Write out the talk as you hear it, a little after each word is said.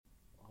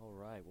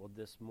right, well,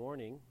 this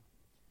morning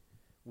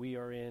we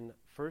are in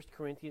 1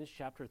 Corinthians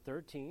chapter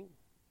 13.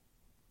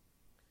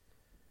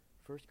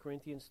 1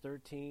 Corinthians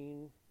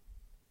 13.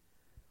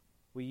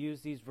 We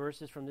use these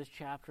verses from this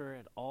chapter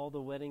at all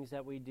the weddings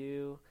that we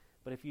do,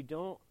 but if you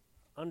don't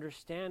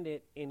understand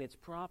it in its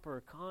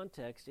proper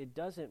context, it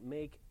doesn't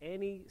make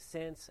any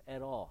sense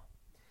at all.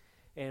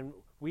 And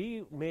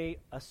we may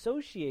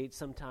associate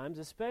sometimes,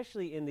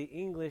 especially in the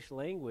English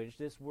language,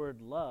 this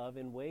word love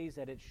in ways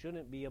that it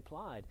shouldn't be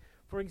applied.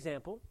 For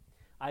example,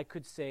 I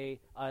could say,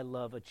 I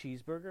love a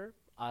cheeseburger,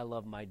 I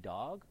love my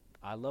dog,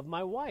 I love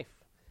my wife.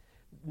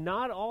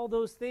 Not all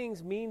those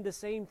things mean the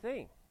same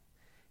thing.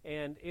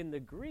 And in the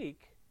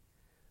Greek,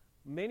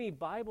 many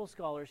Bible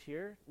scholars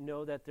here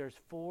know that there's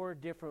 4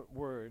 different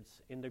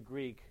words in the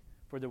Greek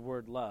for the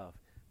word love.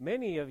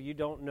 Many of you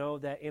don't know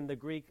that in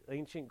the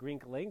ancient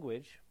Greek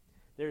language,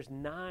 there's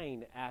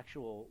 9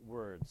 actual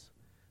words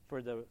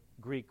for the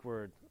Greek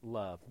word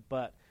love.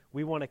 But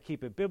we want to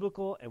keep it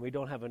biblical, and we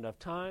don't have enough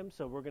time,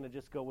 so we're going to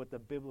just go with the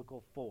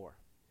biblical 4.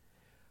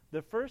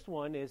 The first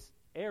one is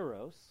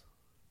eros,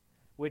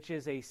 which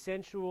is a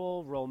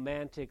sensual,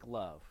 romantic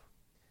love.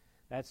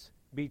 That's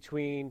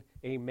between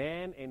a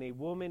man and a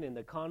woman in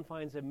the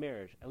confines of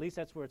marriage. At least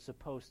that's where it's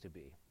supposed to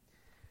be.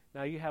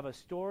 Now you have a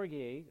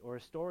storge or a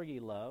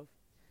storge love.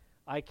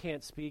 I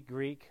can't speak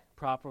Greek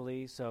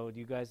properly, so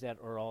you guys that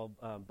are all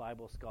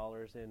Bible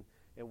scholars and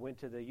went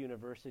to the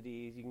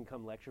universities, you can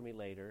come lecture me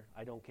later.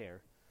 I don't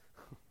care.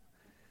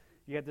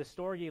 You have the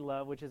storge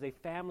love, which is a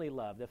family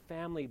love, the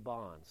family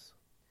bonds.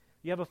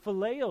 You have a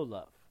phileo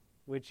love,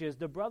 which is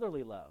the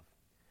brotherly love.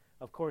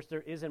 Of course,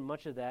 there isn't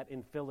much of that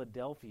in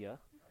Philadelphia,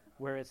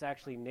 where it's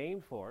actually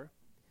named for.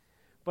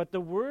 But the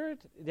word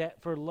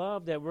that for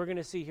love that we're going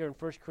to see here in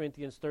 1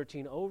 Corinthians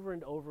 13 over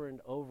and over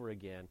and over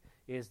again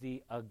is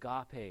the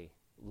agape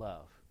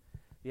love.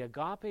 The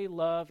agape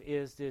love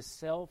is this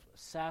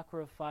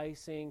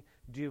self-sacrificing,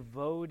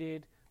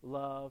 devoted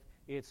love.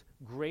 It's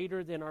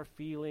greater than our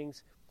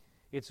feelings.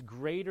 It's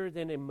greater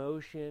than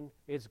emotion.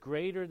 It's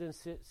greater than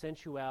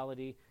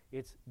sensuality.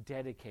 It's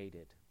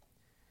dedicated.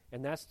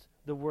 And that's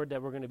the word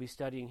that we're going to be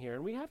studying here.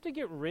 And we have to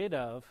get rid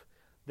of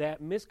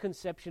that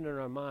misconception in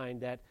our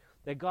mind that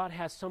God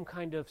has some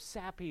kind of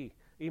sappy,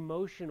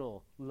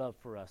 emotional love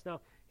for us.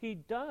 Now, he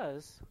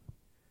does,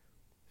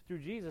 through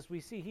Jesus, we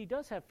see he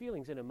does have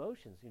feelings and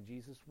emotions.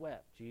 Jesus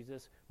wept.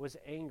 Jesus was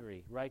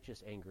angry,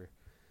 righteous anger.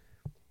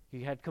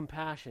 He had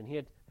compassion. He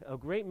had a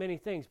great many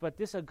things. But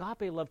this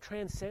agape love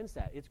transcends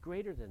that. It's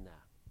greater than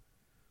that.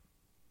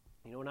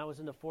 You know, when I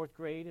was in the 4th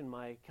grade in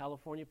my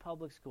California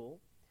public school,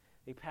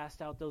 they passed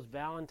out those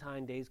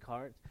Valentine's Day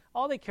cards.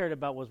 All they cared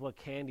about was what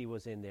candy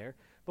was in there.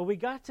 But we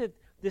got to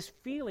this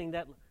feeling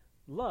that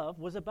love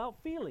was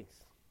about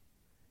feelings.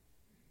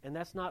 And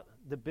that's not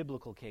the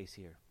biblical case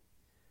here.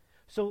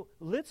 So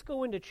let's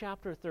go into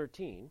chapter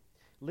 13.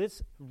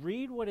 Let's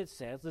read what it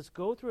says. Let's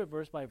go through it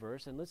verse by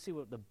verse, and let's see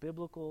what the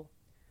biblical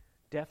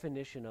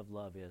definition of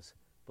love is.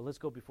 But let's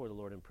go before the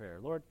Lord in prayer.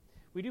 Lord,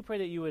 we do pray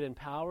that you would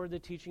empower the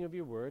teaching of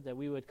your word, that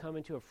we would come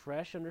into a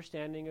fresh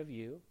understanding of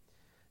you,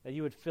 that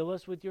you would fill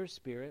us with your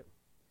Spirit,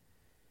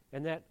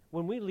 and that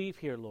when we leave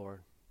here,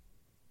 Lord,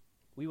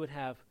 we would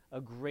have a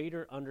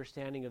greater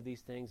understanding of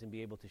these things and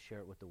be able to share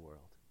it with the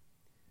world.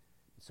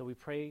 So we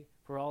pray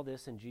for all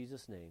this in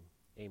Jesus' name.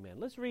 Amen.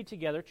 Let's read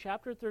together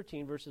chapter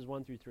 13, verses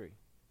 1 through 3.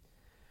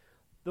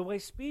 Though I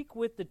speak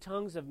with the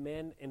tongues of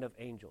men and of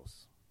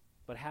angels,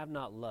 but have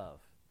not love,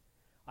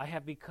 I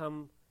have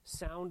become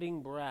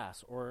sounding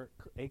brass or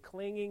a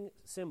clanging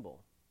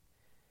cymbal.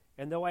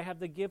 And though I have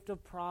the gift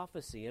of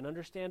prophecy and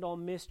understand all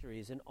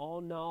mysteries and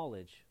all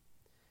knowledge,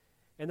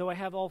 and though I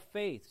have all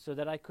faith so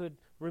that I could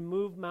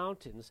remove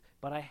mountains,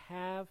 but I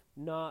have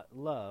not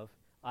love,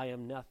 I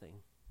am nothing.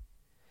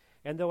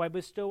 And though I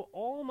bestow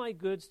all my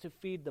goods to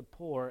feed the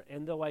poor,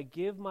 and though I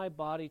give my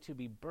body to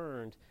be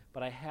burned,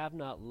 but I have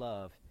not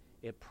love,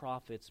 it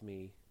profits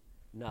me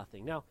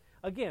nothing. Now,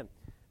 again,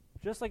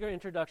 just like our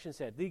introduction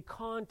said, the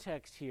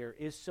context here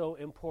is so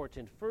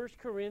important. 1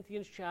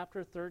 Corinthians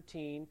chapter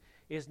 13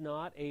 is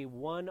not a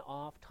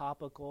one-off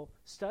topical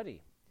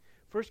study.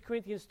 1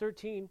 Corinthians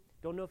 13,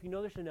 don't know if you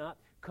know this or not,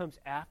 comes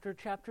after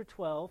chapter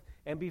 12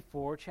 and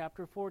before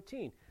chapter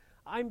 14.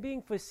 I'm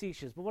being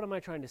facetious, but what am I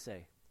trying to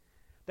say?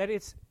 That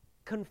it's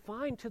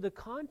confined to the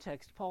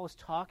context. Paul is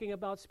talking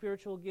about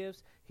spiritual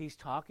gifts. He's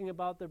talking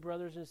about the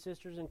brothers and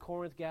sisters in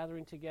Corinth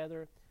gathering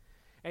together.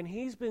 And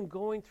he's been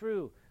going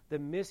through the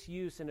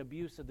misuse and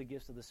abuse of the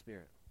gifts of the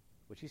Spirit,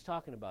 which he's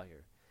talking about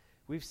here.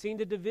 We've seen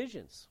the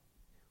divisions.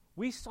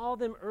 We saw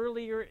them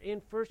earlier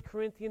in 1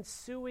 Corinthians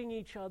suing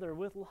each other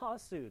with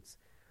lawsuits.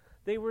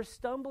 They were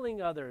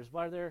stumbling others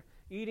while they're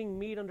eating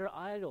meat under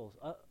idols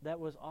that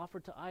was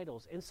offered to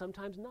idols, and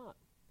sometimes not.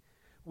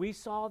 We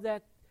saw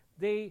that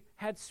they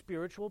had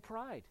spiritual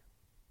pride.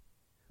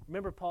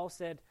 Remember, Paul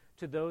said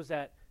to those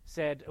that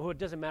said, oh, it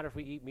doesn't matter if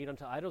we eat meat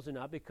unto idols or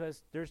not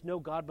because there's no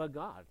God but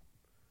God.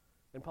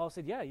 And Paul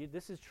said, yeah,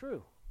 this is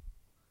true.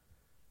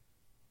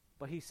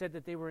 But he said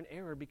that they were in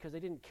error because they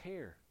didn't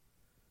care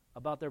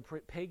about their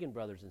pagan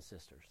brothers and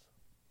sisters.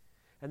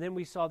 And then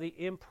we saw the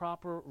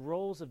improper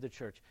roles of the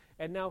church.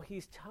 And now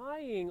he's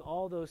tying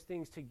all those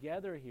things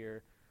together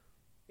here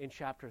in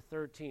chapter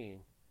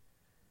 13.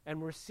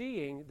 And we're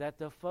seeing that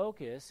the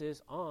focus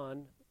is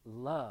on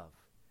love.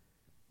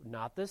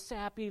 Not the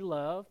sappy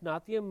love,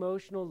 not the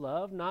emotional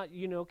love, not,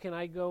 can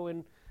I go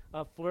and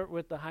flirt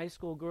with the high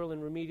school girl in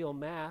remedial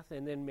math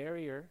and then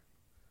marry her?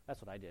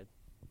 That's what I did.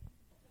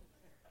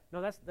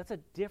 No, that's a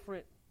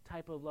different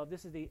type of love.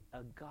 This is the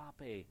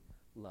agape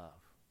love.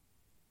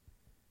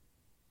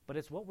 But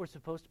it's what we're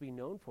supposed to be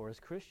known for as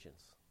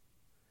Christians.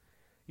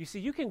 You see,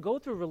 you can go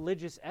through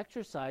religious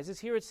exercises.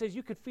 Here it says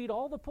you could feed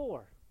all the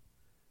poor.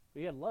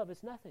 But yet love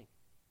is nothing.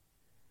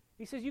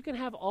 He says you can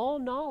have all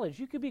knowledge.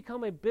 You could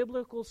become a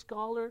biblical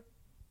scholar,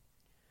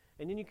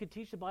 and then you could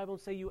teach the Bible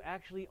and say you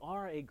actually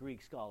are a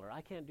Greek scholar.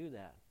 I can't do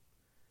that.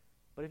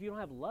 But if you don't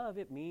have love,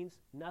 it means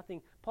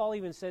nothing. Paul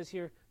even says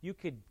here, you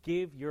could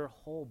give your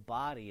whole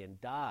body and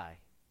die.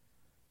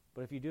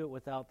 But if you do it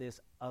without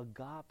this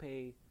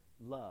agape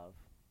love,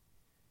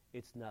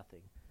 it's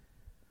nothing.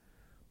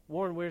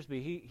 Warren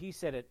Wiersbe, he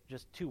said it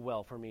just too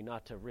well for me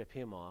not to rip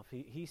him off.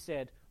 He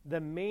said, the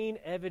main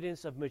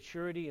evidence of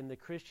maturity in the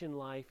Christian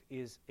life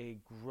is a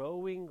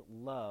growing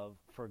love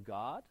for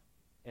God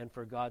and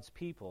for God's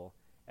people,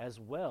 as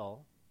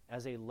well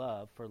as a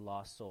love for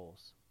lost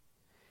souls.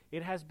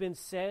 It has been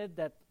said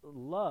that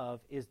love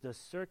is the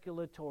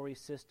circulatory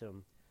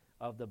system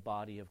of the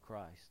body of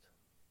Christ.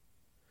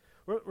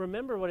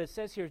 Remember what it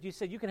says here. You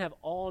said you can have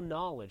all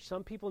knowledge.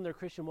 Some people in their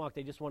Christian walk,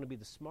 they just want to be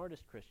the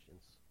smartest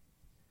Christians.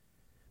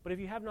 But if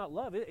you have not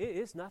love, it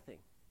is nothing.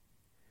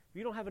 If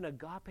you don't have an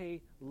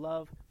agape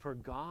love for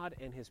God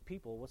and his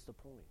people, what's the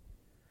point?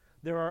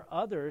 There are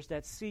others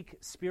that seek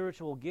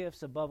spiritual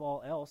gifts above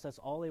all else. That's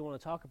all they want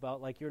to talk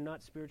about, like you're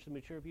not spiritually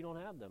mature if you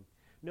don't have them.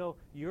 No,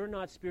 you're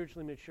not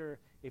spiritually mature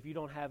if you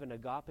don't have an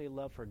agape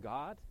love for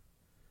God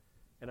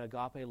and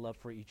agape love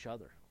for each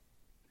other.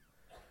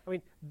 I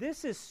mean,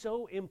 this is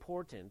so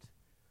important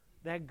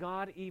that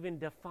God even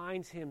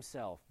defines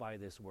himself by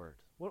this word.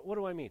 What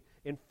do I mean?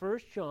 In 1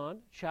 John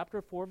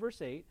chapter 4,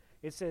 verse 8,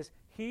 it says,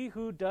 he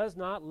who does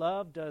not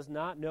love does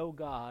not know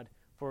God,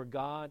 for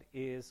God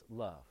is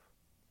love.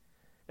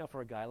 Now,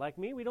 for a guy like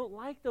me, we don't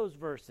like those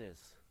verses.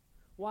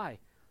 Why?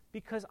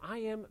 Because I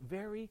am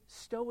very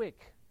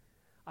stoic.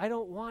 I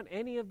don't want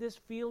any of this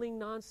feeling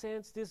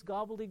nonsense, this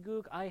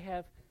gobbledygook. I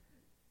have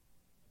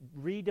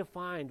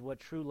redefined what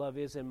true love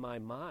is in my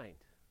mind.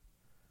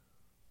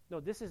 No,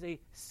 this is a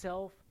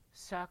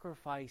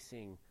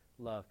self-sacrificing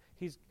love.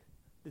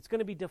 It's going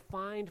to be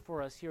defined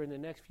for us here in the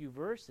next few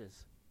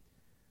verses.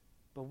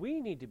 But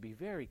we need to be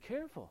very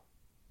careful.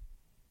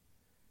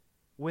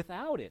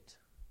 Without it,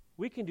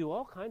 we can do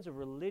all kinds of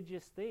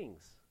religious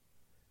things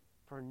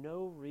for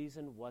no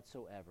reason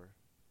whatsoever,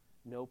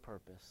 no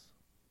purpose.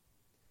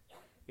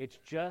 It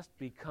just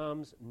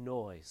becomes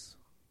noise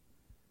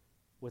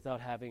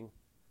without having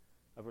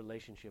a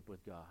relationship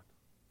with God.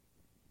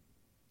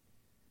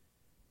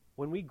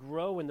 When we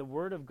grow in the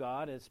Word of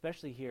God,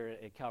 especially here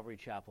at Calvary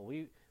Chapel,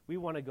 we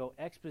want to go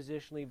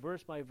expositionally,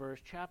 verse by verse,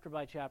 chapter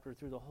by chapter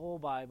through the whole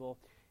Bible.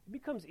 It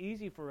becomes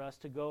easy for us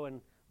to go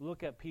and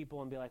look at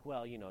people and be like,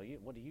 well,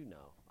 what do you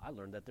know? I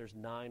learned that there's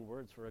 9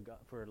 words for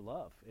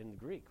love in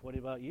Greek. What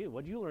about you?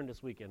 What did you learn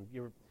this weekend?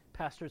 Your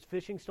pastor's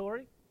fishing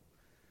story?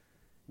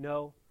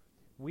 No.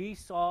 We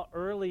saw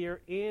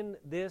earlier in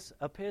this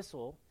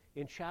epistle,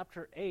 in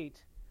chapter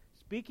 8,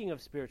 speaking of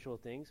spiritual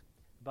things,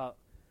 let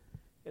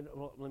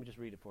me just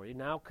read it for you.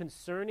 Now,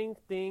 concerning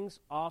things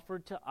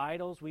offered to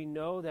idols, we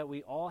know that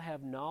we all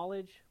have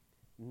knowledge.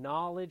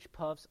 Knowledge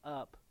puffs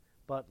up,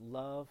 but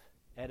love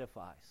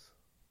edifies.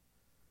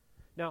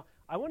 Now,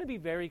 I want to be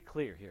very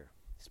clear here,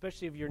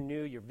 especially if you're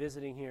new, you're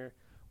visiting here.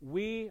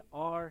 We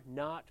are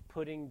not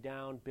putting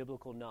down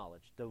biblical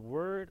knowledge. The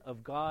Word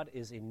of God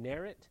is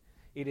inerrant.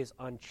 It is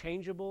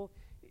unchangeable.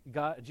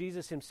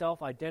 Jesus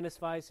himself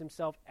identifies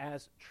himself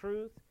as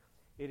truth.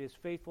 It is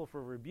faithful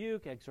for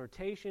rebuke,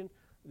 exhortation.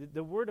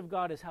 The Word of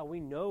God is how we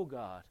know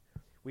God.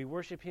 We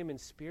worship him in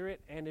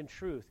spirit and in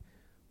truth.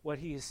 What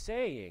he is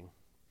saying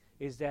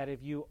is that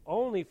if you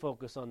only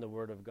focus on the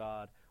Word of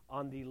God,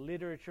 on the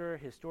literature,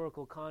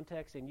 historical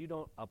context, and you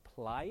don't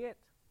apply it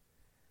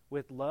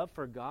with love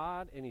for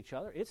God and each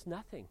other, it's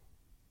nothing.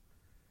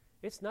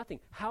 It's nothing.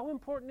 How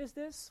important is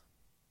this?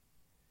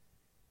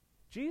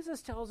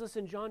 Jesus tells us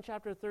in John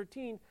chapter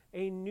 13,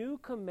 a new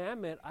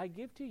commandment I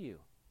give to you,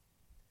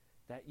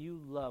 that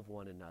you love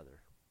one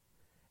another.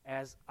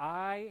 As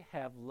I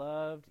have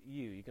loved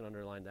you can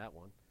underline that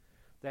one,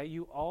 that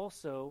you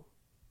also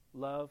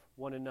love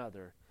one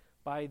another.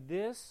 By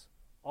this,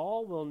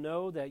 all will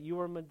know that you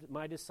are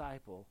my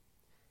disciple,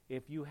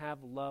 if you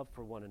have love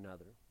for one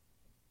another.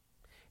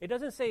 It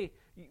doesn't say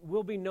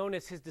we'll be known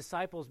as his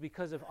disciples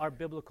because of our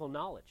biblical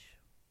knowledge.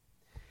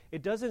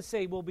 It doesn't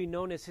say we'll be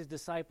known as his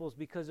disciples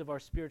because of our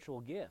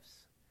spiritual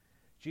gifts.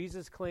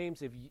 Jesus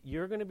claims if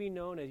you're going to be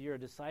known as you're a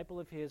disciple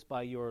of his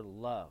by your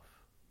love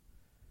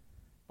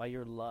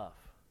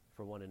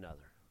for one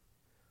another.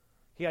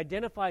 He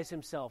identifies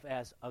himself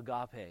as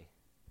agape.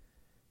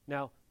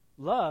 Now,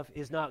 love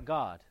is not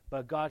God,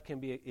 but God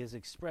is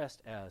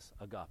expressed as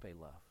agape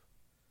love.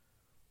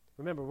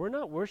 Remember, we're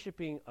not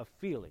worshiping a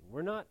feeling.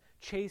 We're not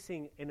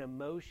chasing an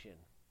emotion.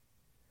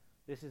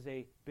 This is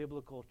a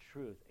biblical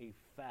truth, a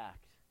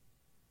fact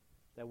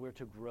that we're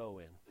to grow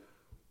in.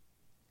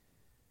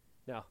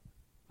 Now,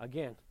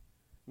 again,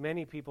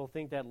 many people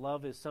think that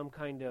love is some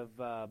kind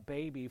of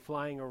baby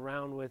flying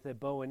around with a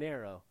bow and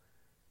arrow.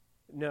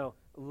 No,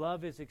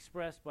 love is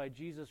expressed by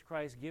Jesus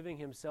Christ giving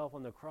himself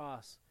on the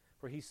cross,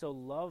 for he so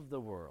loved the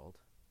world,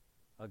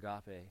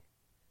 agape,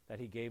 that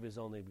he gave his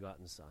only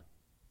begotten Son.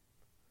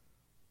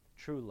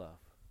 True love.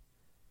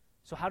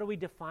 So how do we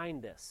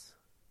define this?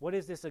 What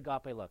is this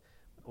agape love?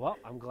 Well,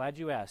 I'm glad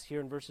you asked. Here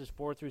in verses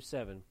 4 through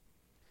 7,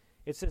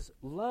 it says,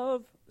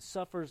 love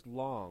suffers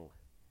long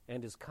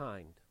and is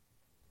kind.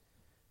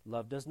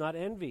 Love does not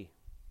envy.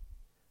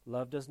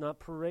 Love does not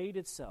parade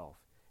itself,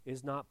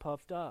 is not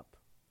puffed up,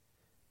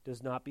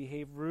 does not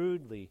behave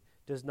rudely,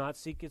 does not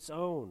seek its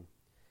own,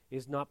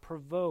 is not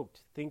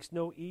provoked, thinks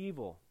no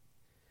evil,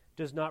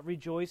 does not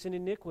rejoice in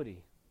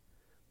iniquity,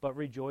 but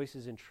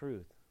rejoices in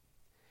truth.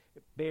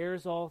 It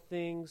bears all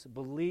things,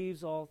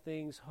 believes all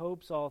things,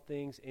 hopes all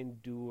things,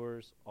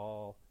 endures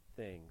all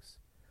things.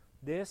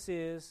 This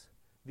is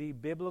the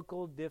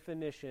biblical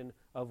definition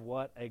of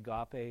what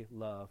agape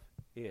love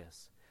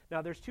is.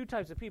 Now, there's two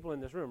types of people in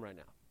this room right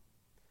now.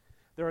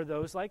 There are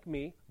those like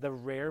me, the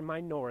rare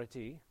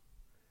minority,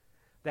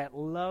 that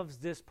loves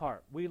this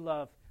part. We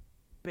love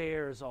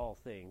bears all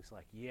things,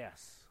 like,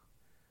 yes,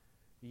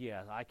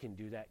 I can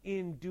do that.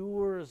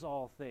 Endures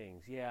all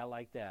things. Yeah, I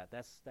like that.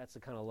 That's the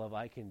kind of love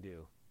I can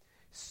do.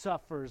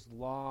 Suffers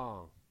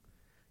long.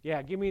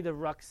 Yeah, give me the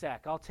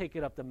rucksack. I'll take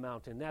it up the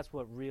mountain. That's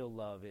what real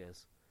love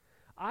is.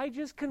 I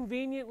just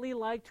conveniently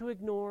like to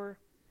ignore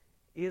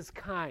is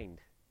kind.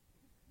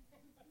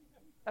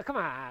 Come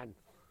on.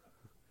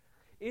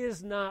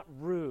 Is not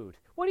rude.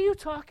 What are you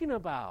talking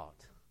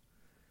about?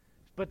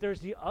 But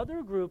there's the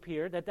other group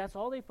here that's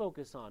all they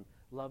focus on.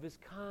 Love is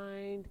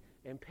kind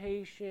and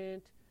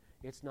patient.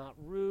 It's not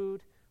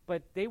rude.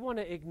 But they want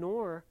to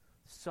ignore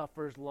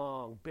suffers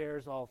long,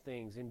 bears all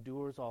things,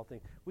 endures all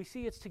things. We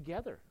see it's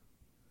together.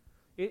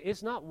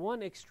 It's not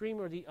one extreme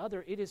or the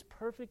other. It is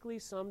perfectly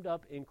summed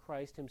up in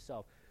Christ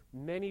himself.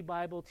 Many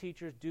Bible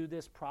teachers do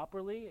this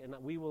properly, and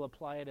we will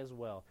apply it as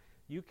well.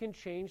 You can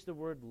change the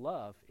word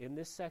love in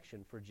this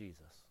section for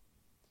Jesus.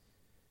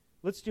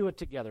 Let's do it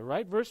together,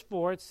 right? Verse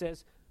 4, it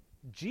says,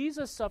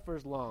 Jesus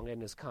suffers long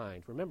and is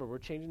kind. Remember, we're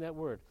changing that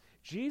word.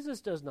 Jesus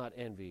does not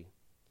envy.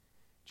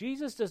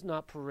 Jesus does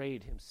not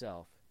parade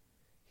himself,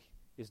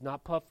 is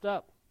not puffed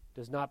up,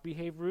 does not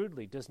behave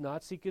rudely, does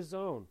not seek his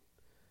own.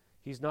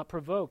 He's not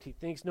provoked. He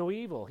thinks no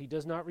evil. He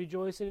does not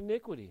rejoice in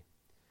iniquity.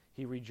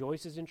 He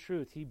rejoices in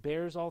truth. He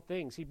bears all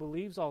things. He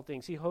believes all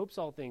things. He hopes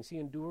all things. He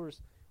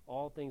endures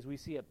all things. We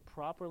see it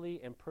properly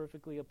and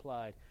perfectly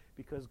applied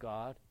because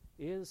God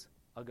is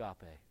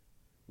agape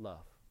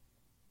love.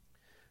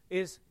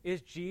 Is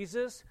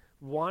Jesus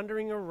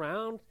wandering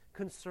around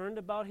concerned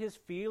about his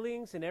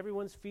feelings and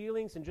everyone's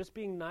feelings and just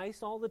being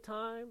nice all the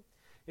time?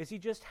 Is he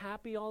just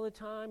happy all the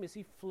time? Is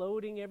he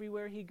floating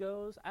everywhere he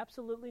goes?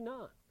 Absolutely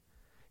not.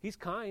 He's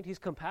kind, he's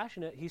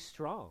compassionate, he's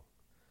strong.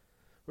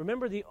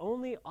 Remember, the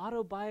only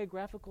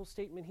autobiographical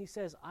statement he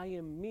says, I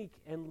am meek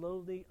and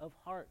lowly of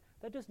heart.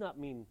 That does not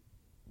mean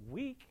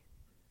weak.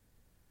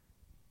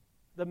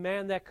 The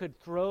man that could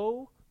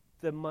throw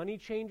the money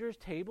changers'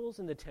 tables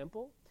in the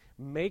temple,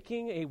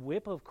 making a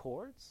whip of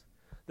cords.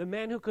 The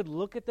man who could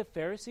look at the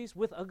Pharisees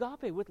with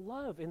agape, with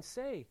love, and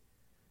say,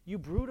 you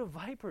brood of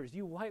vipers,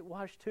 you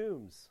whitewashed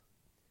tombs.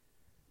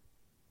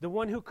 The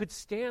one who could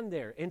stand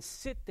there and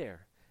sit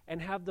there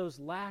and have those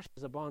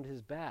lashes upon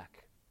his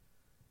back,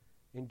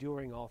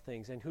 enduring all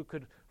things, and who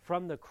could,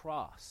 from the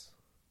cross,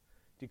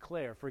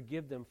 declare,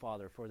 forgive them,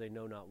 Father, for they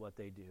know not what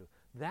they do.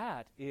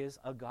 That is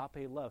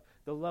agape love.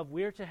 The love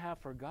we're to have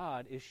for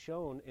God is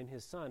shown in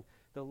his Son.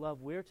 The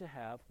love we're to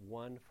have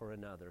one for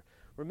another.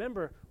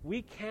 Remember,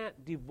 we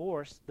can't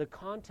divorce the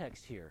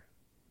context here.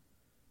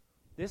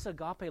 This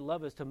agape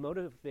love is to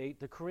motivate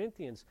the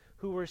Corinthians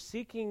who were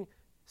seeking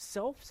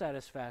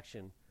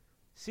self-satisfaction,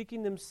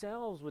 seeking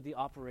themselves with the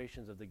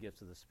operations of the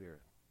gifts of the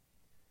Spirit.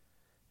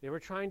 They were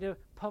trying to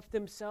puff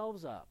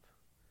themselves up.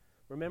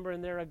 Remember,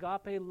 in their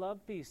agape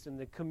love feast and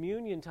the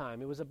communion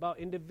time, it was about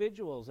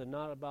individuals and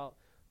not about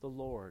the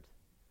Lord.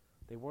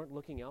 They weren't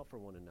looking out for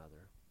one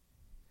another.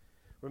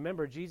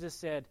 Remember, Jesus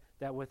said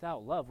that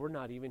without love, we're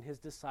not even his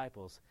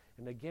disciples.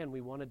 And again,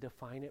 we want to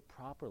define it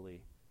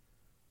properly,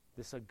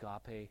 this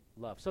agape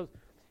love. So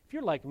if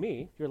you're like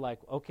me, you're like,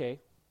 okay,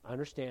 I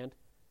understand.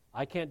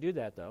 I can't do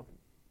that, though.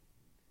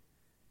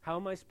 How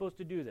am I supposed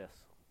to do this?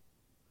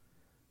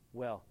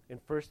 Well, in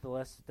 1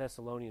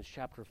 Thessalonians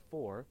chapter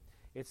 4,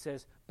 it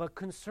says, but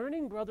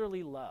concerning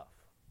brotherly love,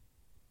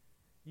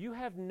 you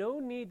have no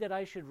need that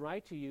I should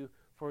write to you,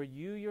 for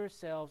you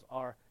yourselves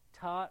are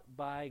taught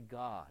by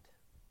God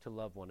to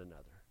love one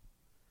another.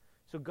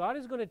 So God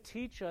is going to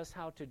teach us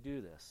how to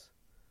do this.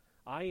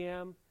 I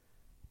am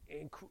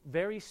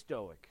very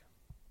stoic.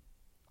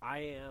 I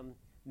am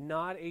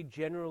not a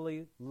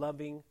generally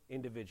loving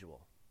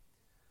individual.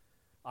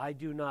 I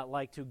do not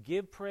like to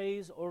give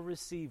praise or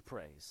receive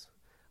praise.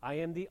 I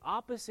am the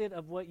opposite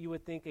of what you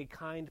would think a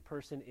kind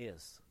person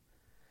is.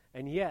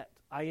 And yet,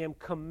 I am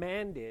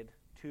commanded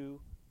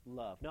to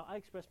love. Now, I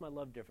express my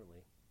love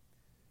differently.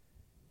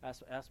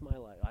 Ask my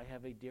life. I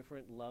have a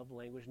different love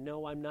language.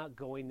 No, I'm not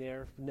going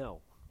there.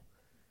 No.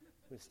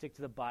 I'm going to stick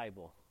to the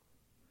Bible.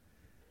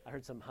 I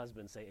heard some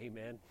husbands say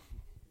amen.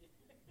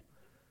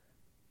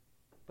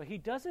 But he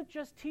doesn't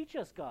just teach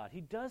us God.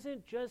 He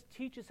doesn't just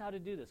teach us how to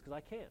do this, because I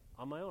can't.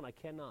 On my own, I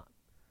cannot.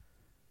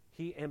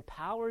 He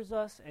empowers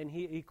us and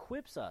he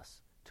equips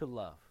us to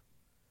love.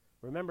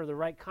 Remember, the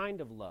right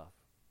kind of love.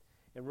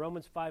 In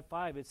Romans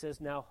 5:5, it says,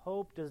 "Now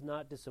hope does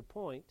not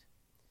disappoint,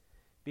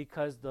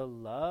 because the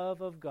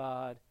love of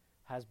God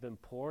has been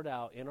poured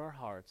out in our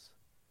hearts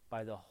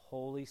by the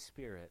Holy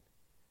Spirit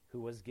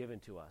who was given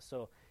to us."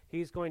 So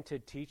he's going to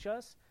teach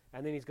us,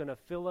 and then he's going to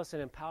fill us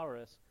and empower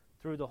us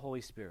through the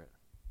Holy Spirit.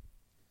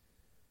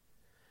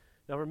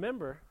 Now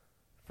remember,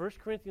 1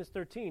 Corinthians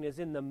 13 is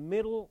in the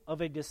middle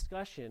of a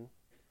discussion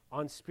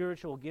on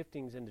spiritual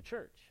giftings in the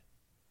church.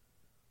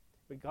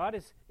 But God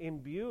is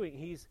imbuing,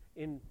 he's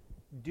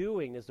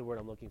enduing is the word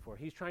I'm looking for.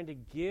 He's trying to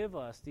give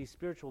us these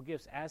spiritual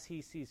gifts as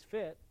he sees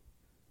fit,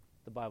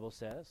 the Bible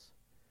says,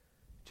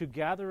 to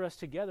gather us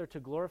together to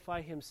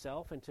glorify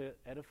himself and to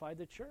edify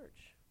the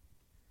church.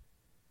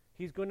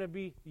 He's going to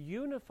be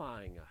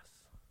unifying us.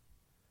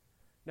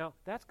 Now,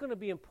 that's going to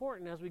be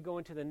important as we go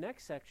into the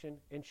next section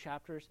in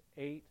we're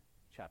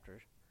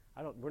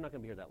not going to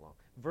be here that long.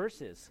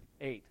 Verses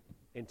 8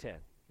 and 10,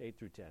 8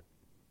 through 10.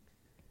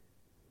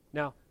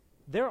 Now,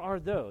 there are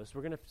those,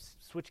 we're going to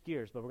switch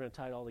gears, but we're going to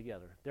tie it all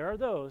together. There are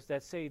those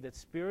that say that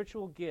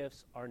spiritual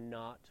gifts are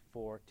not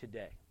for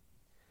today.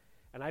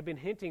 And I've been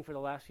hinting for the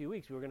last few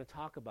weeks, we were going to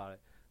talk about it.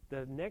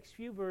 The next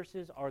few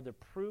verses are the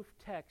proof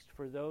text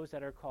for those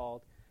that are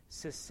called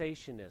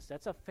cessationists.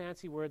 That's a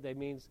fancy word that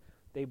means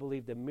they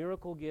believe the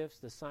miracle gifts,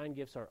 the sign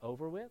gifts are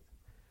over with.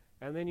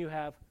 And then you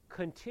have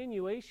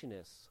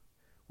continuationists.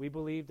 We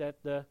believe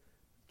that the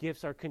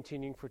gifts are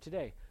continuing for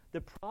today.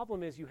 The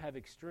problem is you have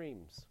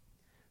extremes.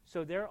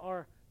 So there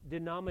are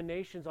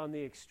denominations on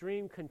the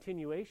extreme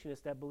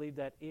continuationists that believe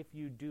that if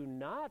you do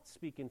not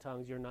speak in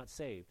tongues, you're not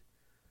saved.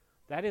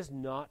 That is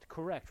not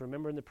correct.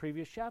 Remember in the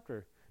previous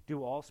chapter,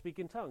 do all speak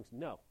in tongues?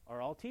 No.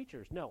 Are all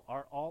teachers? No.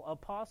 Are all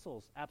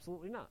apostles?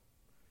 Absolutely not.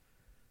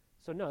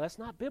 So no, that's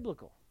not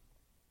biblical.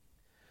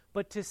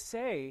 But to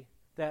say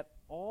that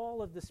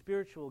all of the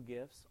spiritual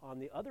gifts on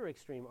the other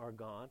extreme are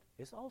gone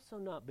is also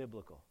not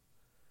biblical.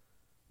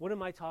 What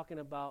am I talking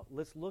about?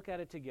 Let's look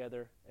at it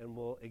together and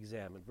we'll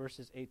examine.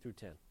 Verses 8 through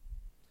 10.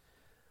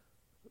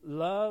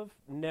 Love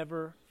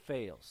never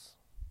fails,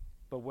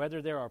 but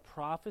whether there are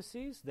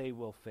prophecies, they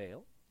will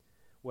fail.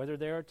 Whether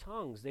there are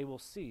tongues, they will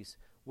cease.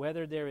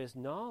 Whether there is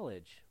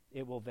knowledge,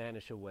 it will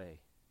vanish away.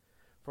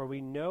 For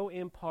we know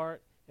in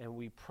part and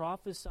we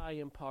prophesy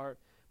in part,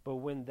 but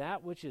when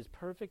that which is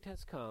perfect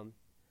has come,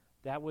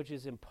 that which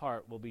is in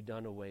part will be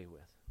done away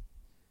with.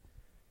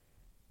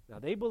 Now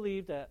they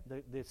believe that,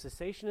 the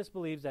cessationist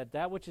believes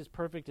that which is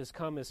perfect has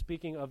come is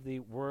speaking of the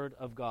Word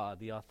of God,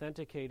 the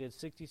authenticated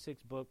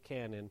 66-book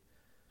canon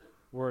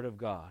Word of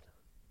God.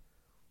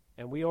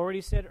 And we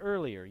already said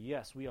earlier,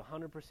 yes, we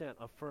 100%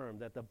 affirm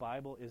that the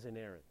Bible is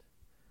inerrant.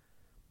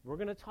 We're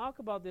going to talk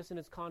about this in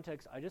its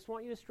context. I just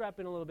want you to strap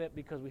in a little bit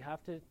because we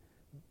have to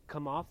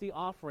come off the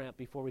off-ramp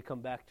before we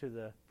come back to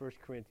the 1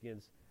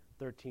 Corinthians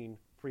 13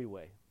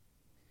 freeway.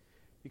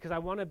 Because I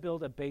want to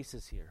build a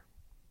basis here.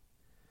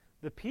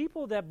 The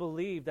people that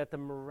believe that the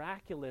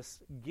miraculous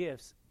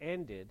gifts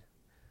ended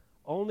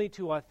only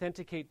to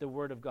authenticate the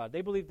Word of God,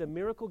 they believe the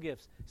miracle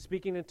gifts,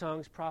 speaking in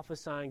tongues,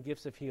 prophesying,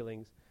 gifts of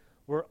healings,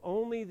 were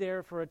only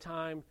there for a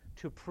time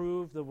to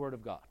prove the Word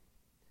of God,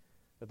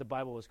 that the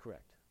Bible was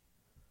correct.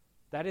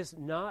 That is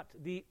not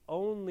the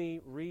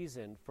only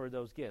reason for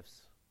those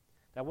gifts.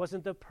 That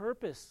wasn't the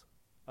purpose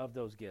of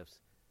those gifts.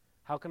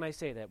 How can I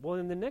say that? Well,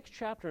 in the next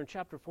chapter, in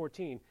chapter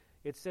 14,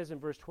 it says in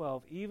verse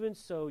 12, even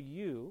so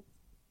you,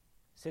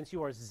 since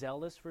you are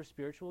zealous for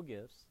spiritual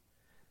gifts,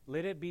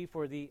 let it be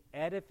for the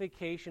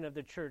edification of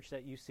the church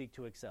that you seek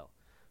to excel.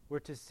 We're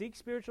to seek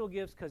spiritual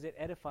gifts because it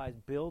edifies,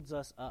 builds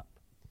us up.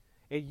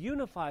 It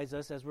unifies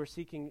us as we're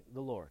seeking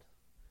the Lord.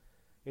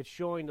 It's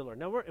showing the Lord.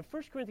 Now, in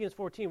 1 Corinthians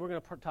 14, we're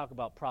going to talk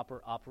about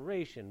proper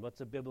operation.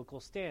 What's a biblical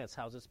stance?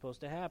 How's it supposed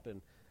to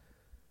happen?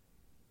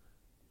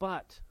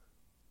 But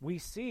we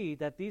see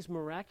that these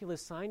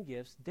miraculous sign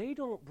gifts, they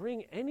don't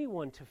bring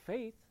anyone to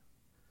faith.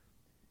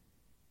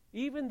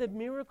 Even the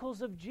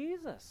miracles of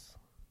Jesus.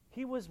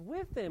 He was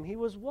with them. He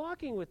was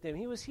walking with them.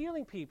 He was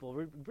healing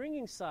people,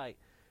 bringing sight,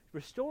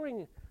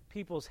 restoring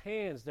people's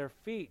hands, their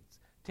feet,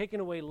 taking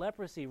away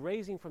leprosy,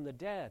 raising from the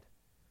dead.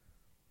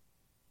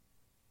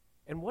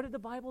 And what did the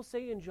Bible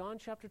say in John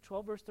chapter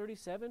 12, verse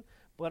 37?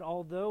 But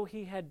although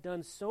he had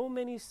done so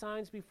many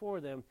signs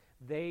before them,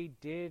 they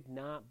did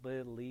not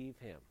believe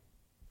him.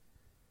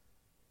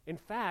 In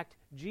fact,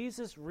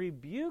 Jesus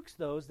rebukes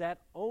those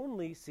that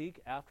only seek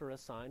after a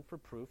sign for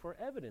proof or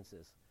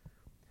evidences.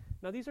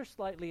 Now, these are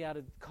slightly out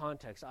of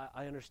context.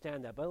 I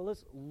understand that. But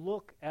let's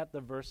look at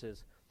the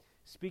verses.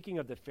 Speaking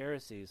of the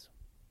Pharisees,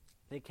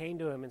 they came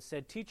to him and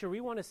said, "Teacher,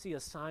 we want to see a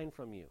sign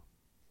from you."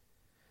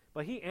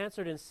 But he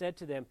answered and said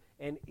to them,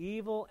 "An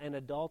evil and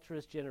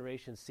adulterous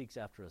generation seeks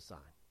after a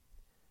sign.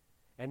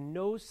 And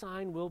no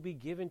sign will be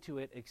given to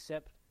it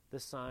except the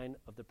sign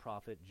of the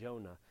prophet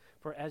Jonah.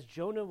 For as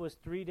Jonah was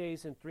 3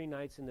 days and 3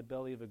 nights in the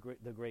belly of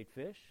the great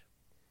fish,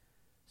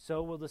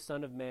 so will the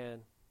Son of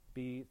Man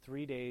be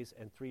 3 days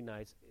and 3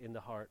 nights in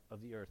the heart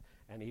of the earth."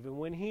 And even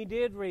when he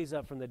did raise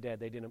up from the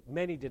dead,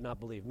 many did not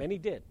believe. Many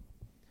did.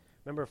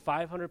 Remember,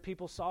 500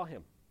 people saw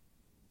him,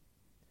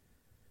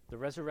 the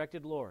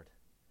resurrected Lord.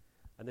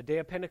 On the day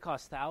of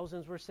Pentecost,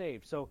 thousands were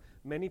saved. So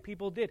many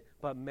people did,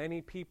 but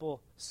many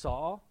people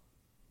saw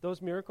those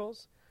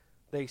miracles.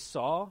 They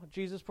saw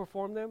Jesus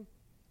perform them.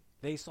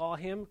 They saw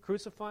him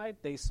crucified.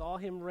 They saw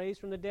him raised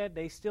from the dead.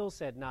 They still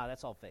said, "Nah,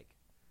 that's all fake."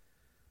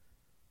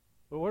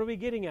 But what are we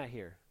getting at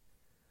here?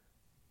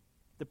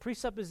 The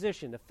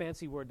presupposition, the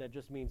fancy word that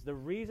just means, the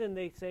reason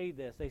they say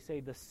this, they say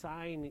the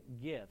sign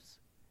gifts.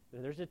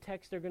 And there's a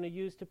text they're going to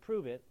use to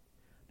prove it.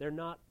 They're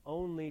not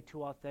only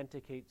to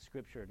authenticate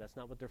Scripture. That's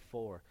not what they're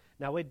for.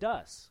 Now, it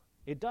does.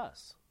 It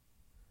does.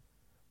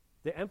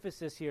 The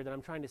emphasis here that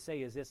I'm trying to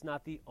say is it's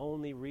not the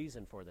only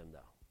reason for them,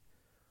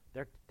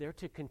 though. They're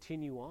to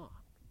continue on.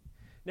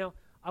 Now,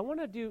 I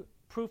want to do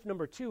proof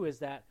number 2 is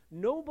that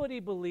nobody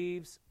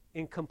believes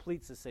in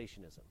complete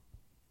cessationism.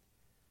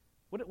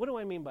 What do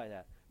I mean by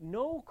that?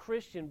 No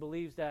Christian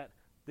believes that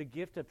the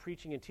gift of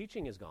preaching and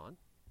teaching is gone.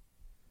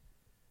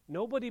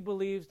 Nobody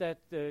believes that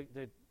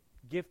the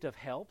gift of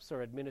helps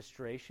or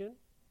administration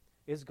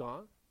is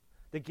gone.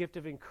 The gift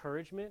of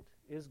encouragement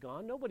is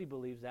gone. Nobody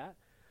believes that.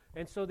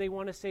 And so they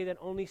want to say that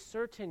only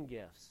certain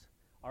gifts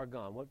are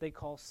gone, what they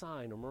call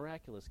sign or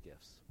miraculous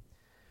gifts.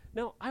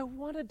 Now, I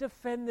want to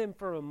defend them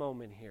for a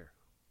moment here.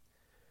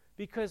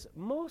 Because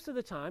most of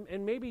the time,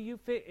 and maybe you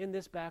fit in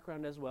this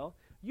background as well,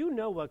 you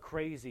know what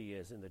crazy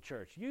is in the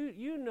church.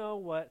 You know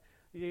what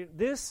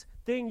this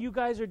thing you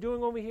guys are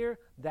doing over here,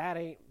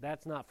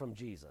 that's not from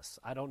Jesus.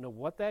 I don't know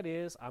what that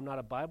is. I'm not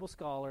a Bible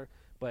scholar,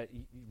 but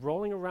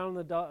rolling around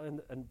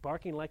and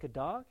barking like a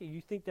dog,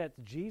 you think that's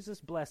Jesus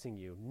blessing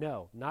you?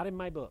 No, not in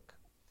my book.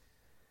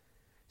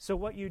 So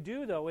what you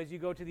do, though, is you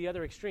go to the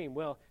other extreme.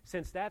 Well,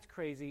 since that's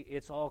crazy,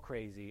 it's all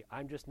crazy.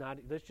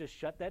 Let's just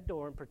shut that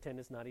door and pretend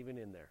it's not even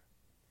in there.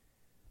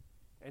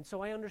 And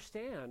so I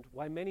understand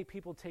why many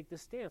people take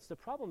this stance. The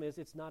problem is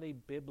it's not a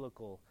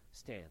biblical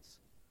stance.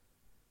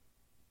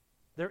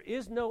 There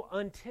is no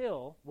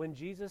until when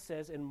Jesus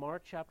says in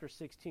Mark chapter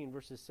 16,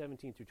 verses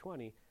 17 through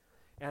 20,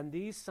 "And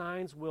these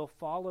signs will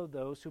follow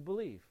those who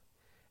believe.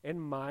 In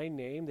my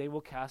name they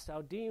will cast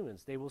out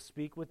demons. They will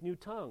speak with new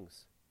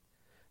tongues.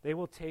 They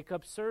will take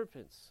up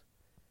serpents.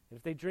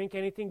 If they drink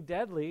anything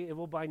deadly, it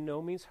will by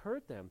no means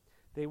hurt them.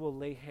 They will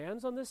lay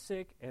hands on the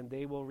sick, and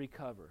they will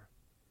recover."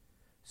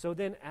 So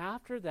then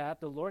after that,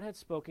 the Lord had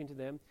spoken to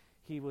them.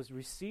 He was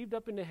received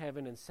up into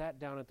heaven and sat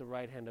down at the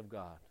right hand of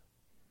God.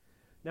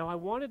 Now, I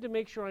wanted to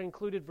make sure I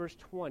included verse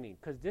 20,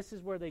 because this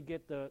is where they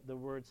get the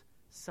words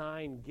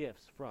sign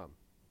gifts from.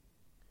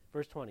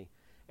 Verse 20,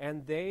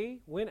 "And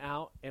they went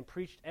out and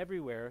preached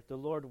everywhere, the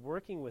Lord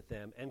working with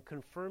them and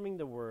confirming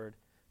the word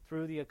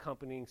through the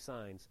accompanying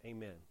signs."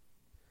 Amen.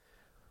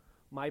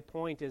 My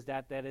point is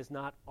that is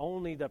not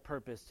only the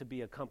purpose to be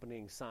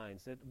accompanying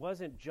signs. It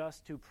wasn't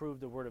just to prove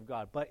the word of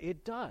God, but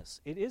it does.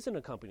 It is an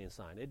accompanying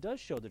sign. It does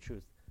show the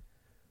truth.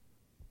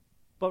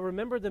 But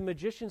remember the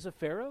magicians of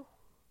Pharaoh?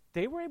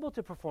 They were able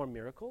to perform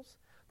miracles.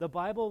 The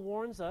Bible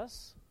warns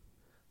us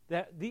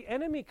that the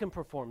enemy can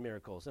perform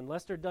miracles.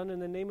 Unless they're done in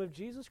the name of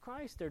Jesus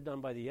Christ, they're done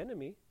by the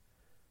enemy.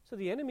 So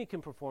the enemy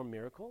can perform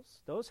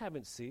miracles. Those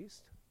haven't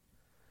ceased.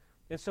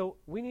 And so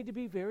we need to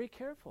be very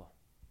careful.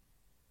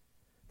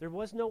 There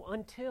was no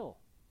until.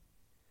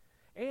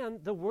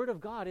 And the Word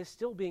of God is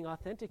still being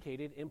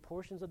authenticated in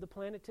portions of the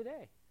planet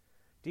today.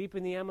 Deep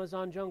in the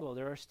Amazon jungle,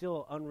 there are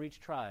still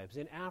unreached tribes.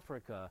 In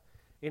Africa,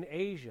 in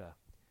Asia,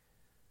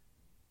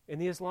 in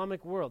the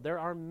Islamic world, there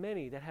are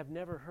many that have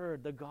never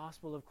heard the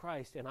gospel of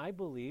Christ. And I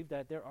believe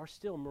that there are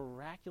still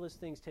miraculous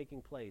things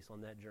taking place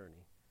on that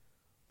journey.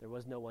 There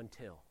was no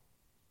until.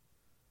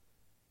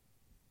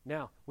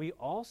 Now, we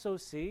also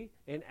see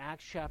in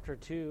Acts chapter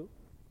 2,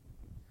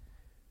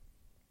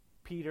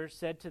 Peter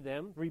said to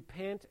them,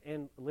 "Repent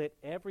and let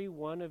every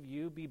one of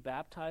you be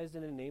baptized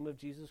in the name of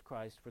Jesus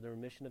Christ for the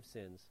remission of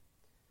sins,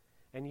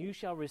 and you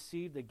shall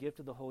receive the gift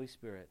of the Holy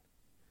Spirit.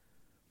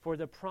 For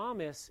the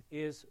promise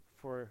is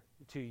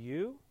to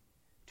you,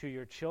 to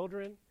your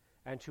children,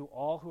 and to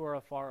all who are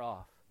afar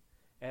off,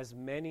 as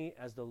many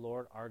as the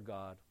Lord our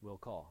God will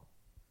call."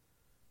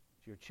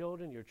 To your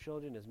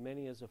children, as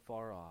many as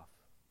afar off.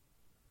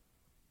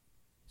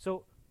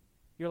 So,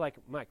 you're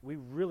like, "Mike, we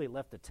really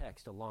left the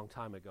text a long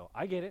time ago."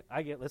 I get it.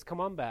 Let's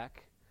come on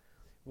back.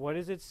 What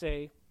does it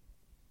say?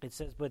 It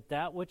says, "But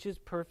that which is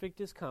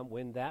perfect is come.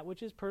 When that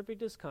which is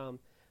perfect is come,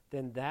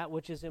 then that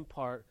which is in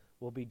part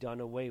will be done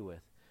away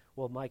with."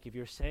 Well, Mike, if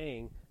you're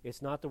saying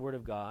it's not the Word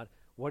of God,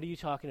 what are you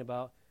talking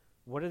about?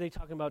 What are they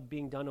talking about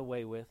being done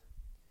away with?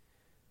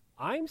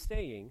 I'm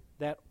saying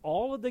that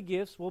all of the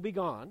gifts will be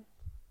gone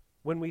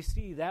when we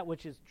see that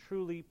which is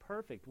truly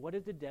perfect. What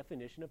is the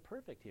definition of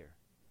perfect here?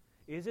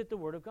 Is it the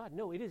Word of God?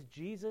 No, it is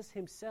Jesus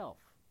himself.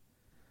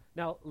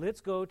 Now,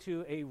 let's go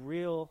to a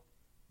real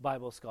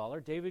Bible scholar,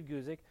 David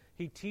Guzik.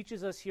 He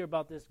teaches us here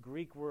about this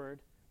Greek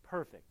word,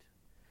 perfect.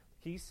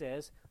 He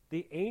says,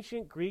 the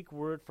ancient Greek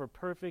word for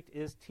perfect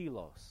is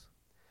telos.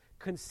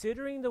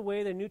 Considering the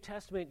way the New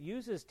Testament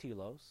uses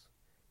telos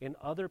in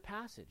other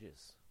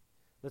passages,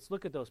 let's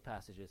look at those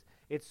passages.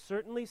 It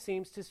certainly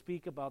seems to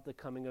speak about the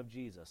coming of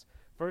Jesus.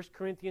 1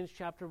 Corinthians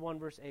chapter 1,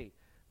 verse 8.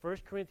 1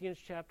 Corinthians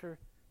chapter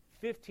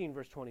 15,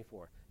 verse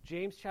 24.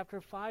 James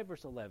chapter 5,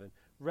 verse 11.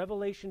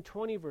 Revelation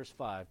 20, verse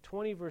 5.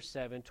 20, verse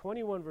 7.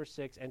 21, verse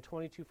 6. And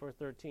 22, verse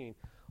 13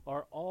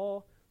 are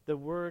all the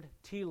word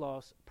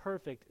telos,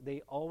 perfect.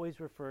 They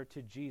always refer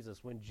to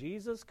Jesus. When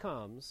Jesus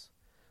comes,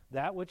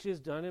 that which is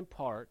done in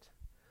part,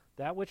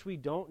 that which we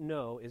don't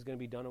know, is going to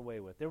be done away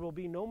with. There will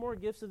be no more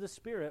gifts of the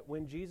Spirit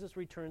when Jesus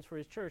returns for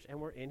his church and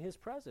we're in his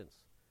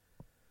presence.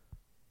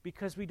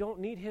 Because we don't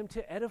need him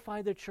to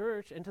edify the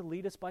church and to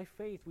lead us by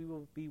faith. We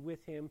will be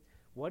with him.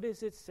 What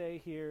does it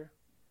say here?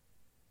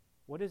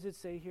 What does it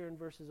say here in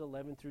verses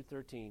 11 through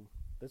 13?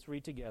 Let's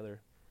read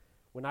together.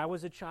 When I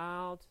was a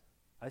child,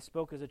 I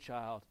spoke as a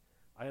child.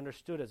 I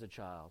understood as a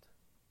child.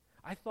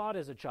 I thought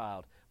as a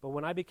child. But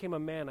when I became a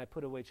man, I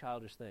put away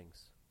childish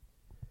things.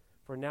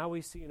 For now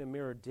we see in a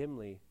mirror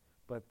dimly,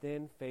 but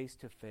then face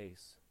to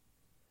face.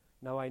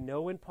 Now I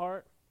know in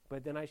part,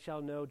 but then I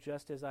shall know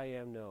just as I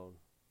am known.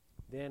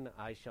 Then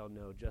I shall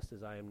know just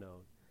as I am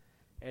known.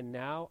 And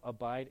now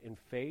abide in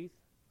faith,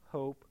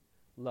 hope,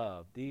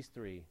 love, these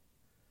three.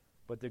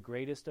 But the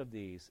greatest of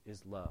these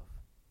is love.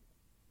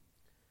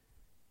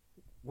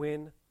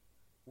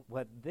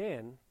 What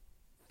then?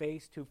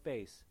 Face to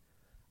face.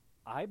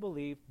 I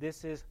believe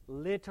this is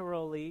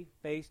literally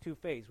face to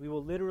face. We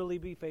will literally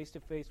be face to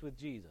face with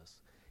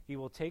Jesus. He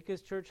will take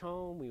his church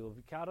home. We will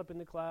be caught up in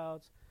the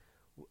clouds.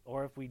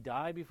 Or if we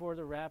die before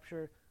the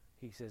rapture,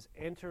 he says,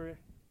 enter,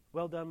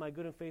 well done, my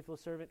good and faithful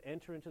servant,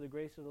 enter into the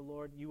grace of the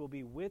Lord. You will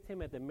be with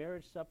him at the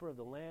marriage supper of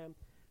the Lamb,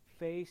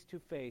 face to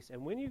face.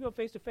 And when you go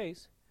face to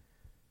face,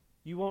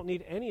 you won't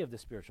need any of the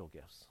spiritual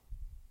gifts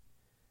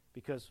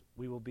because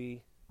we will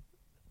be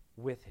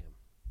with him.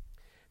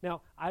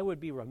 Now, I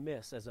would be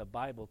remiss as a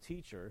Bible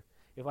teacher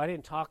if I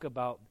didn't talk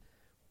about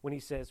when he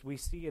says we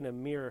see in a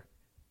mirror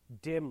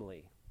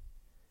dimly,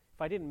 if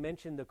I didn't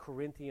mention the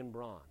Corinthian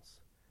bronze.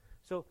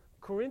 So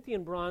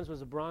Corinthian bronze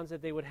was a bronze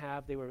that they would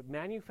have. They were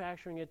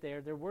manufacturing it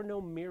there. There were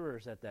no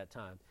mirrors at that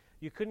time.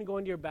 You couldn't go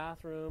into your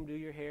bathroom, do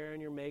your hair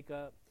and your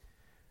makeup.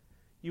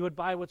 You would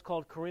buy what's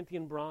called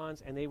Corinthian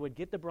bronze, and they would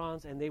get the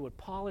bronze, and they would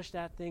polish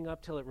that thing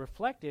up till it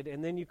reflected,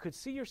 and then you could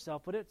see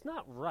yourself, but it's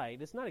not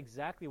right. It's not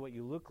exactly what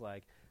you look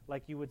like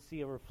you would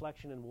see a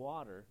reflection in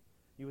water.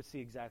 You would see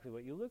exactly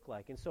what you look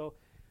like. And so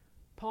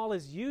Paul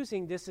is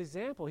using this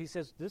example. He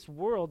says, this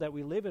world that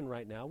we live in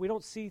right now, we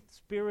don't see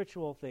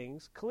spiritual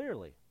things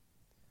clearly.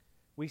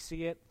 We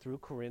see it through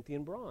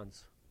Corinthian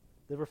bronze.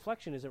 The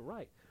reflection isn't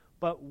right.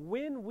 But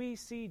when we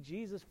see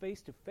Jesus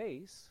face to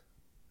face,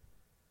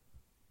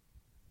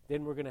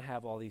 then we're going to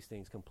have all these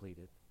things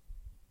completed.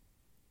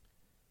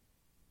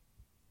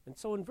 And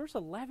so in verse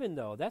 11,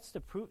 though, that's the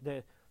proof.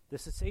 The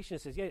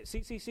cessationist says, yeah,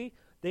 see,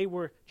 they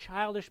were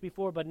childish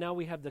before, but now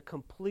we have the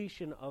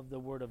completion of the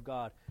Word of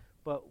God.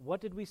 But what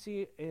did we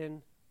see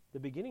in the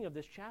beginning of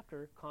this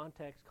chapter?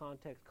 Context.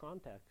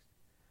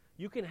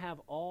 You can have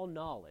all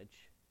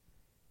knowledge,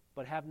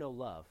 but have no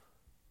love.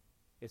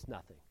 It's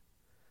nothing.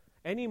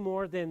 Any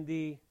more than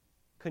the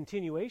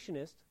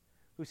continuationist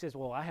who says,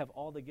 well, I have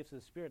all the gifts of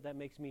the Spirit, that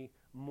makes me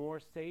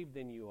more saved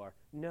than you are.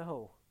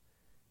 No,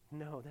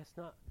 that's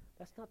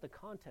not the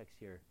context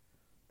here.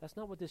 That's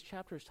not what this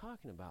chapter is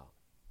talking about.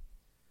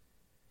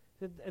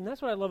 And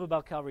that's what I love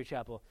about Calvary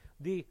Chapel.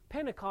 The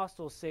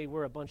Pentecostals say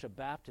we're a bunch of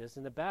Baptists,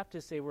 and the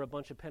Baptists say we're a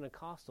bunch of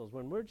Pentecostals.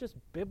 When we're just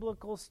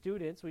biblical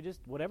students, we just,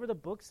 whatever the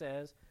book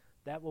says,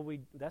 that's what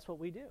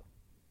we do.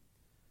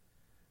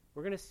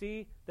 We're going to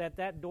see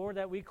that door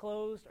that we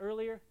closed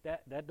earlier,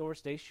 that door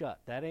stays shut.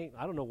 I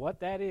don't know what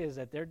that is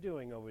that they're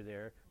doing over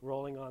there,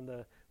 rolling on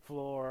the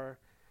floor,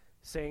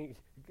 saying,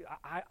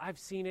 I've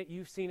seen it,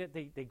 you've seen it.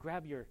 They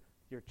grab your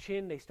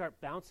chin, they start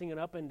bouncing it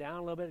up and down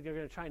a little bit. They're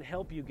going to try and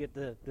help you get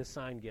the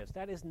sign gifts.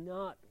 That is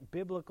not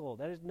biblical.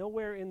 That is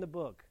nowhere in the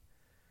book.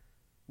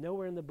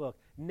 Nowhere in the book.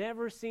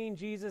 Never seen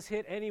Jesus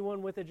hit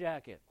anyone with a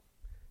jacket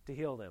to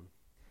heal them.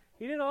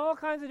 He did all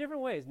kinds of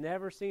different ways.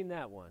 Never seen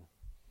that one.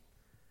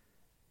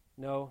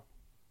 No,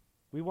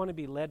 we want to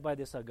be led by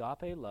this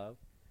agape love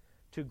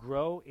to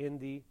grow in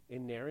the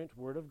inerrant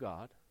Word of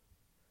God.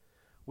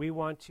 We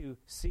want to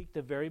seek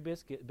the very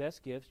best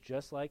gifts,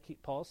 just like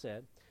Paul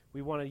said.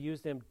 We want to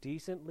use them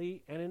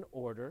decently and in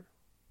order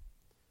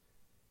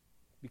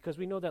because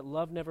we know that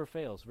love never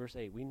fails. Verse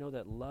 8, we know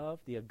that love,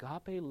 the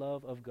agape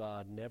love of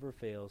God, never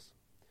fails,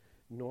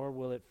 nor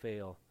will it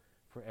fail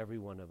for every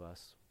one of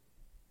us.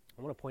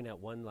 I want to point out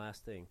one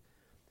last thing.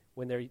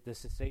 When the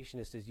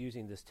cessationist is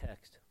using this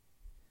text,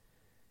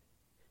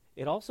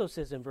 It also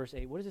says in verse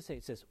 8, what does it say?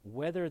 It says,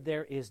 whether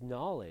there is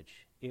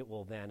knowledge, it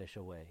will vanish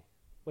away.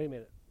 Wait a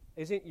minute.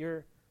 Isn't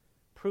your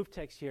proof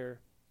text here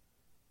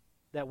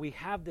that we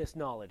have this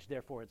knowledge,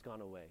 therefore it's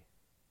gone away?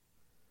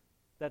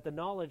 That the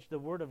knowledge, the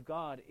Word of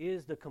God,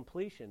 is the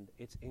completion.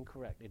 It's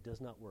incorrect. It does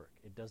not work.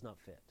 It does not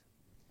fit.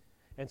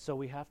 And so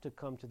we have to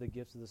come to the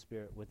gifts of the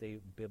Spirit with a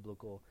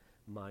biblical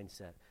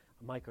mindset.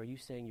 Mike, are you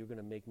saying you're going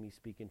to make me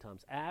speak in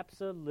tongues?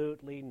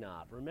 Absolutely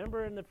not.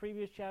 Remember in the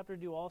previous chapter,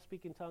 do all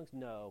speak in tongues?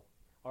 No.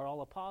 Are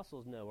all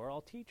apostles? No. Are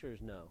all teachers?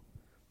 No.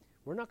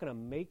 We're not going to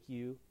make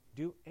you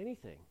do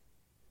anything.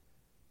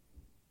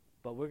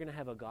 But we're going to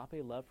have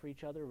agape love for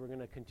each other. We're going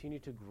to continue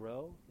to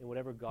grow in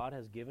whatever God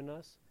has given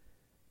us,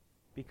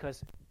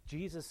 because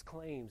Jesus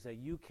claims that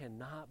you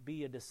cannot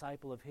be a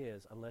disciple of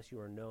his unless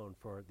you are known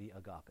for the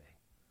agape.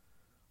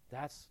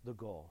 That's the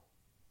goal.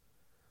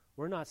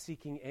 We're not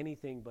seeking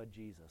anything but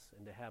Jesus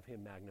and to have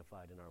him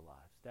magnified in our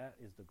lives. That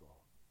is the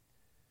goal.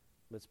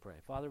 Let's pray.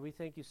 Father, we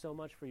thank you so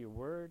much for your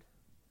word.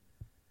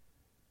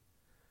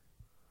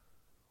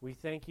 We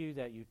thank you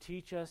that you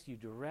teach us, you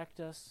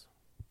direct us,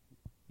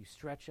 you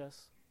stretch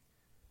us.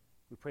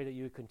 We pray that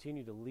you would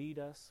continue to lead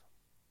us,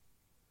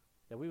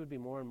 that we would be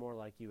more and more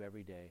like you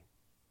every day.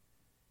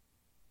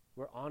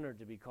 We're honored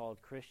to be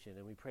called Christian,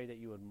 and we pray that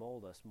you would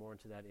mold us more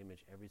into that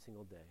image every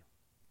single day.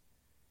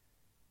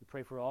 We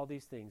pray for all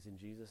these things in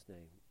Jesus'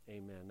 name.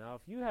 Amen. Now,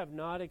 if you have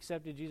not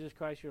accepted Jesus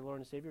Christ, your Lord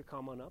and Savior,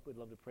 come on up. We'd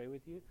love to pray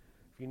with you.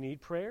 If you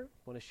need prayer,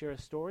 want to share a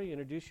story,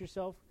 introduce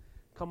yourself,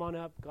 come on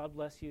up. God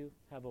bless you.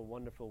 Have a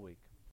wonderful week.